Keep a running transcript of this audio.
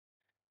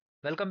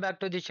Welcome back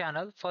to the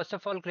channel. First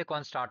of all, click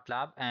on Start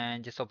Lab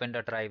and just open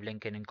the Drive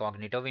link in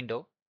incognito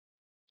window.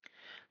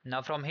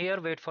 Now from here,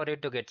 wait for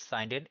it to get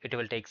signed in. It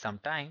will take some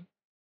time.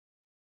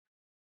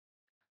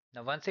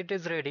 Now once it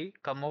is ready,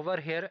 come over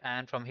here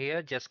and from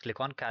here, just click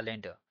on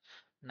Calendar.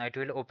 Now it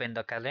will open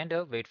the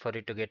calendar. Wait for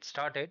it to get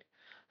started.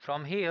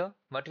 From here,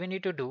 what we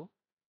need to do,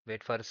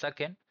 wait for a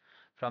second.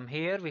 From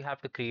here, we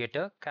have to create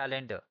a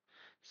calendar.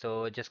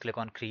 So just click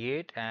on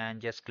create and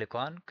just click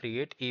on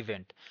create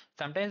event.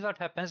 Sometimes what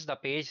happens, the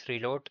page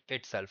reload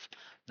itself.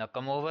 Now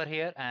come over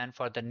here and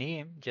for the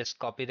name, just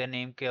copy the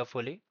name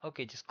carefully.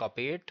 Okay, just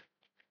copy it.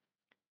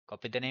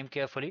 Copy the name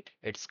carefully.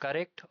 It's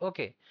correct.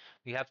 Okay,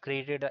 we have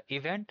created an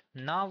event.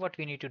 Now what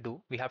we need to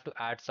do, we have to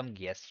add some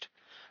guest.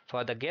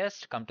 For the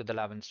guest, come to the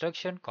lab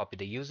instruction, copy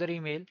the user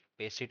email,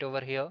 paste it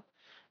over here,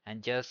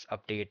 and just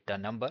update the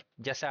number.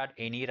 Just add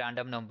any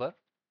random number.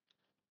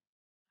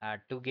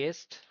 Add to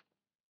guest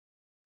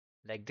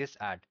like this.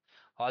 Add.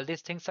 All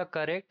these things are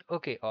correct.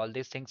 Okay, all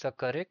these things are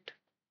correct.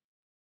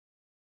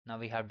 Now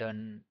we have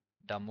done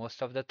the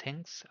most of the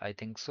things. I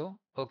think so.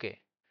 Okay.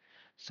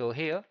 So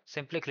here,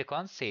 simply click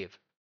on save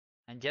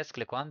and just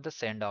click on the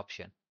send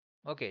option.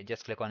 Okay,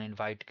 just click on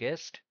invite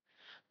guest.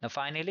 Now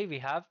finally we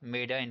have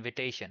made an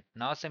invitation.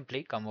 Now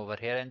simply come over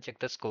here and check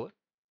the score.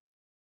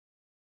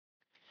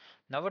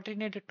 Now what you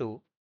need to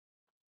do,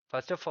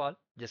 first of all,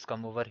 just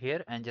come over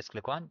here and just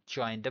click on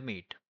join the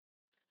meet.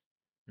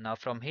 Now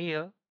from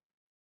here,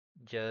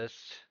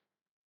 just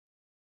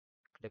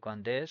click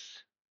on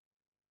this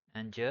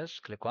and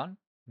just click on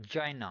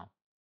join now.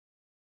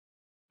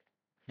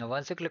 Now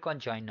once you click on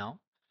join now,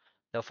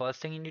 the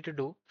first thing you need to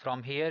do,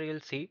 from here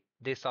you'll see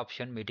this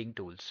option meeting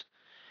tools.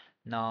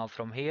 Now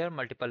from here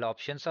multiple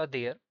options are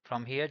there.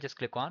 From here just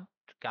click on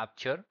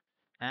capture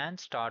and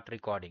start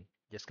recording.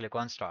 Just click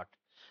on start.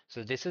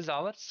 So this is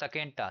our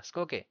second task.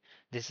 Okay,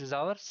 this is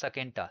our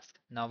second task.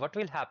 Now what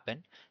will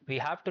happen? We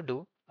have to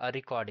do a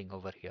recording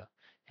over here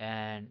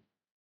and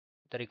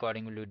the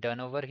recording will be done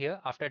over here.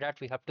 After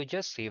that we have to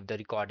just save the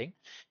recording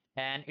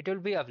and it will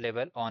be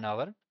available on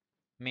our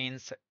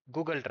means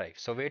Google Drive.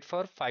 So wait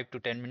for 5 to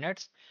 10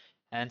 minutes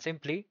and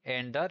simply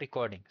end the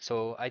recording.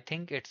 So I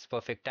think it's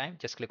perfect time.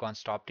 Just click on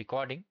stop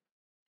recording.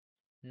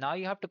 Now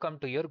you have to come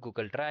to your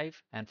Google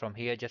Drive and from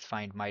here just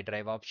find My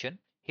Drive option.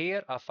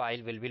 Here a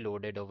file will be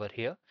loaded over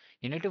here.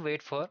 You need to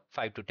wait for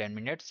 5 to 10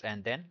 minutes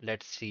and then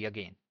let's see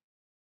again.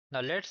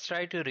 Now let's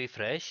try to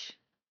refresh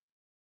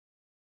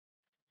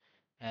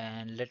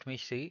and let me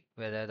see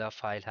whether the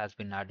file has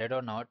been added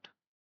or not.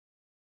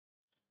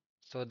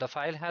 So the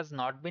file has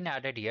not been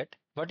added yet.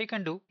 What you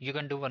can do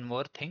one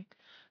more thing.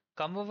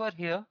 Come over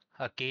here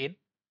again.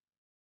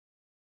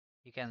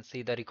 You can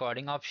see the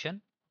recording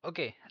option.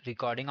 Okay,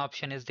 recording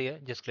option is there.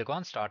 Just click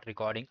on start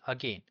recording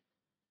again.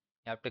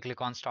 You have to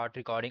click on start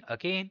recording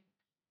again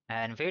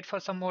and wait for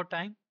some more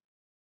time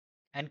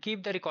and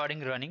keep the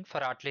recording running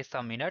for at least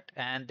a minute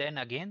and then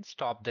again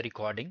stop the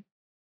recording.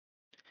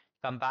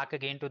 Come back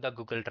again to the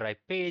Google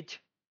Drive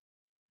page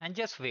and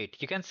just wait.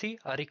 You can see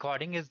a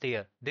recording is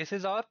there. This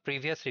is our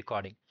previous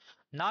recording.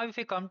 Now if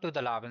we come to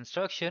the lab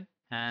instruction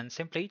and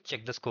simply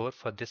check the score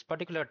for this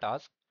particular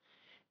task,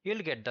 you'll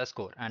get the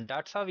score. And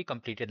that's how we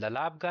completed the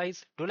lab,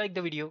 guys. Do like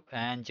the video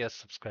and just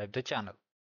subscribe the channel.